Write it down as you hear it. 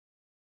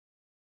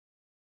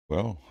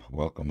Well,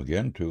 welcome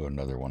again to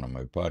another one of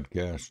my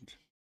podcasts.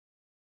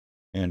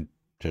 And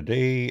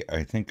today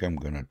I think I'm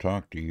going to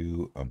talk to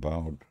you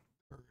about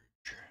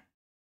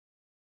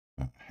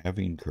courage.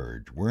 Having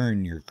courage,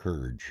 wearing your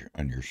courage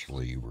on your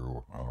sleeve,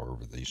 or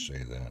however they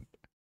say that.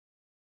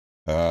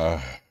 Uh,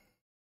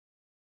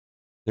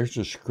 there's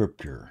a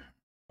scripture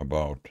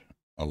about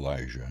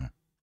Elijah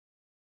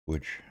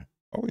which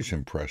always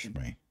impressed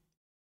me.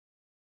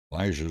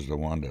 Elijah's the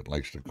one that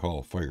likes to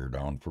call fire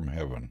down from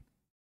heaven.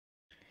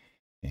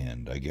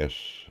 And I guess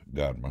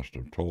God must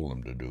have told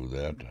him to do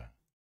that,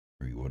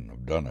 or he wouldn't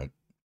have done it.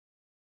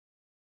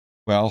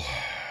 Well,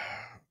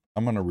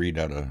 I'm going to read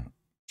out of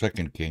 2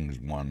 Kings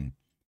 1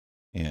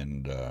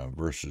 and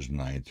verses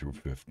 9 through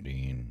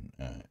 15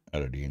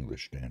 out of the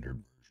English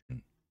Standard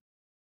Version.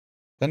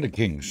 Then the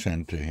king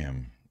sent to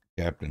him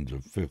captains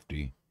of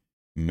 50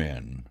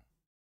 men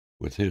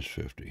with his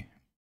 50.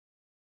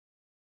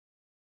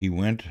 He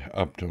went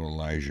up to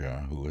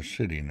Elijah, who was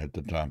sitting at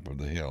the top of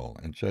the hill,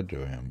 and said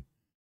to him,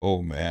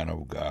 O man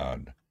of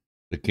God,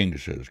 the king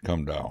says,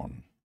 come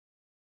down.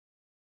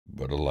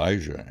 But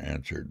Elijah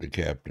answered the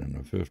captain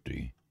of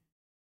 50,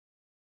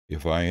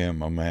 If I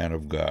am a man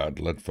of God,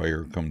 let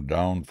fire come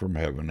down from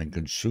heaven and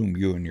consume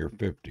you and your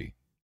 50.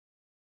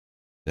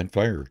 Then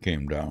fire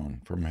came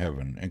down from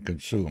heaven and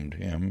consumed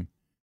him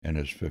and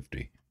his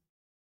 50.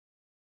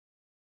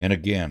 And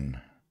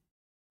again,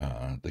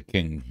 the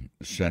king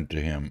sent to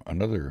him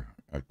another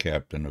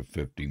captain of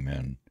 50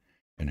 men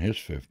and his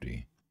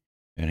 50.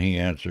 And he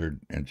answered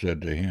and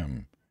said to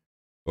him,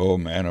 O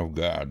man of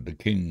God, the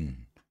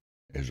king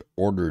has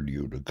ordered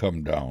you to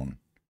come down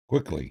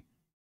quickly.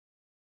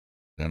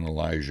 Then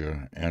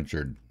Elijah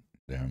answered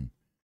them,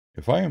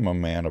 If I am a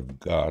man of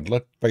God,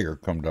 let fire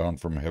come down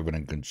from heaven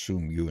and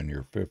consume you and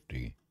your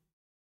 50.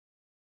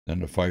 Then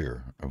the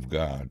fire of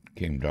God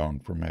came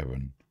down from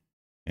heaven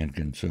and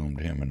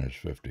consumed him and his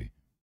 50.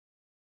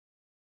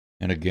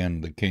 And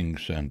again the king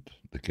sent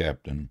the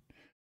captain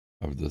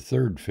of the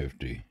third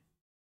 50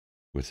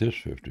 with his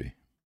 50.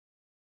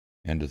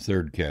 And the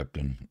third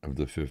captain of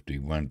the 50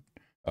 went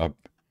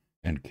up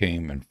and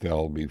came and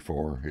fell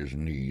before his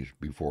knees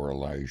before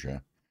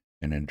Elijah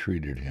and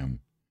entreated him,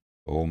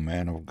 O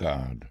man of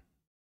God,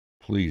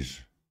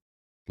 please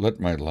let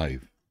my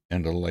life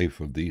and the life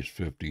of these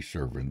 50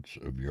 servants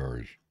of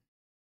yours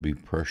be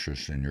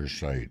precious in your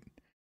sight.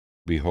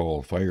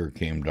 Behold, fire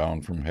came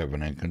down from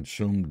heaven and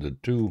consumed the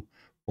two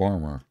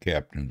former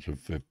captains of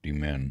 50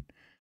 men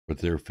with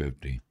their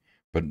 50.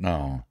 But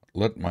now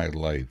let my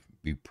life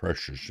be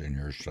precious in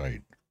your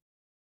sight.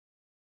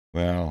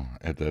 Well,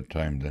 at that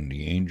time then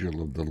the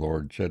angel of the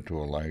Lord said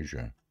to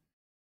Elijah,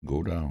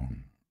 Go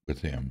down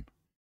with him.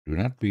 Do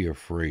not be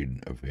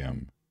afraid of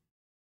him.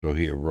 So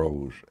he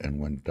arose and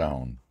went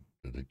down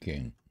to the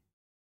king.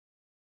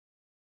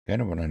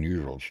 Kind of an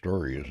unusual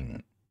story,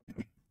 isn't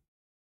it?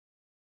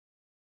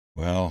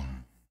 Well,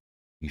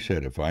 he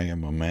said, If I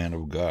am a man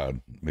of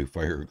God, may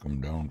fire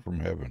come down from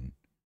heaven.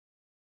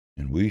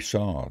 And we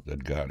saw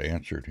that God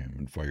answered him,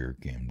 and fire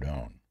came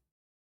down.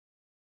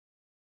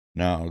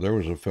 Now, there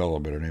was a fellow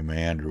by the name of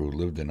Andrew who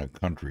lived in a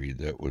country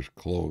that was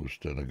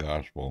closed to the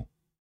gospel,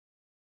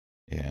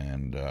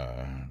 and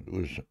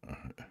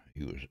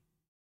he was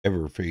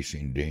ever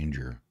facing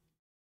danger.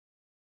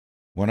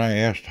 When I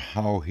asked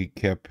how he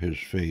kept his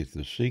faith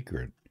a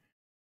secret,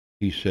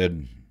 he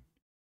said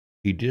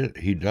he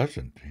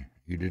doesn't.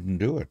 He didn't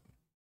do it.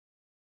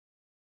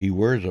 He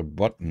wears a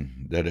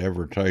button that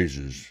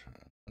advertises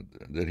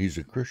that he's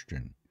a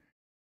Christian.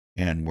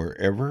 And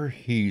wherever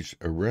he's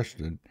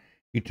arrested,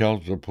 he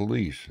tells the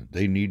police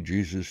they need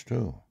Jesus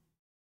too.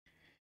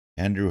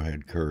 Andrew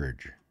had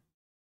courage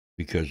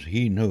because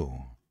he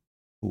knew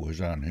who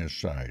was on his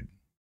side.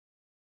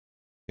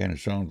 And it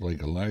sounds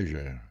like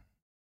Elijah.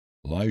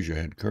 Elijah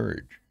had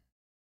courage,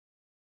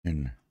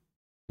 and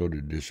so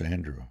did this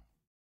Andrew.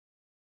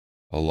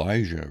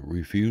 Elijah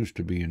refused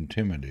to be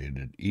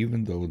intimidated,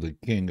 even though the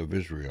king of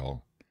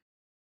Israel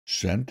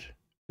sent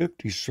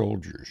 50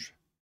 soldiers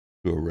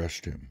to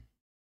arrest him.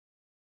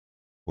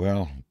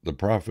 Well, the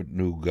prophet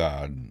knew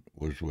God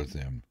was with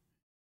him,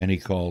 and he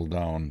called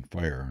down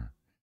fire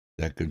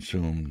that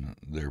consumed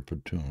their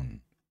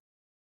platoon.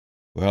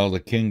 Well, the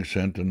king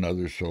sent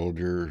another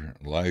soldier.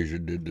 Elijah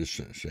did the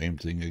same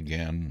thing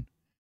again,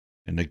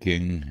 and the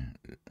king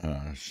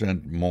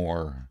sent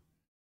more.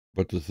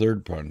 But the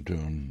third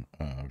platoon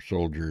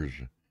soldiers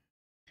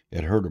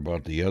had heard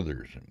about the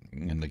others,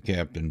 and the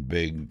captain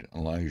begged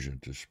Elijah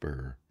to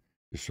spare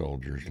the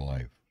soldier's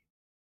life.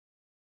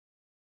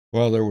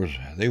 Well,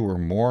 they were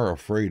more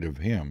afraid of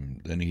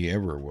him than he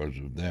ever was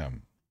of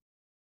them.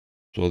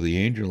 So the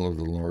angel of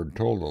the Lord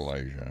told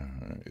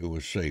Elijah it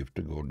was safe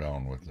to go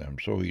down with them,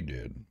 so he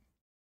did.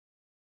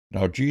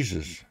 Now,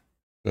 Jesus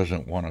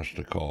doesn't want us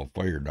to call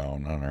fire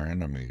down on our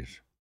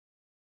enemies.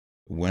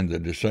 When the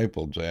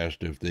disciples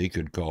asked if they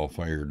could call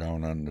fire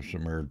down on the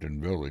Samaritan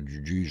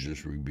village,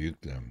 Jesus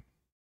rebuked them.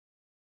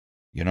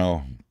 You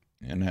know,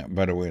 and that,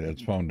 by the way,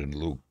 that's found in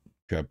Luke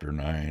chapter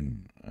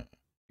 9.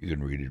 You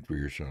can read it for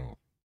yourself.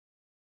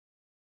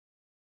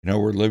 You know,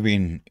 we're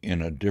living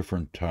in a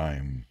different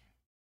time.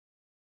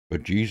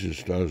 But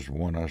Jesus does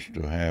want us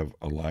to have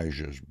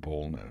Elijah's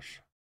boldness,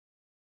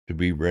 to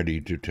be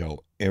ready to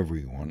tell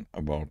everyone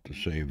about the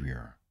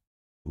Savior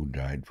who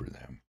died for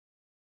them.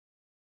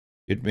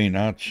 It may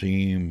not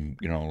seem,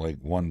 like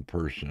one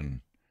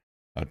person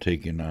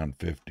taking on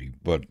 50,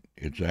 but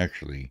it's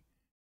actually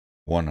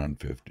 1 on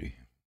 50.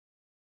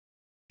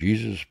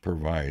 Jesus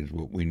provides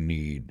what we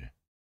need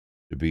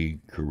to be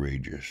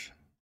courageous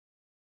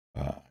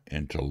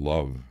and to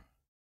love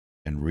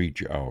and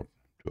reach out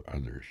to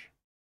others.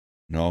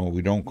 No,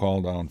 we don't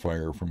call down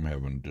fire from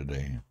heaven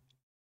today,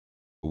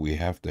 but we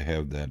have to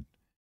have that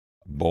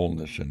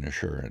boldness and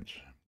assurance.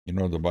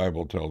 The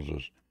Bible tells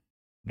us,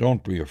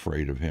 don't be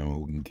afraid of him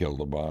who can kill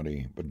the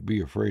body, but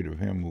be afraid of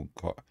him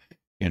who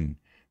can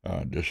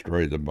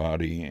destroy the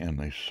body and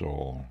the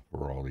soul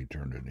for all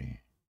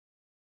eternity.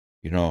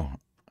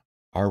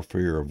 Our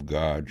fear of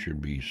God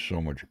should be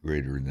so much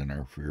greater than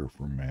our fear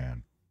for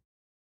man.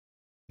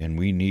 And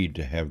we need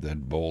to have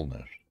that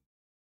boldness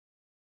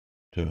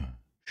to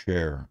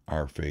share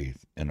our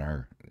faith and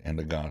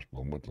the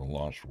gospel with the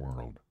lost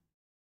world.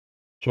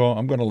 So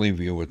I'm going to leave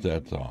you with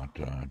that thought.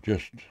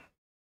 Just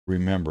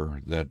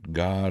remember that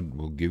God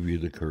will give you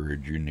the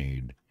courage you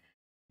need.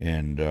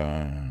 And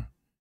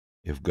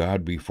if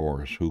God be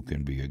for us, who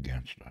can be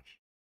against us?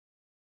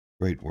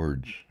 Great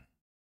words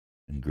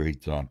and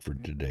great thought for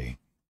today.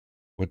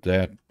 With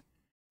that,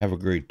 have a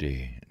great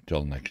day.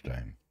 Until next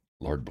time,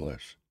 Lord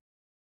bless.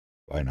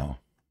 Bye now.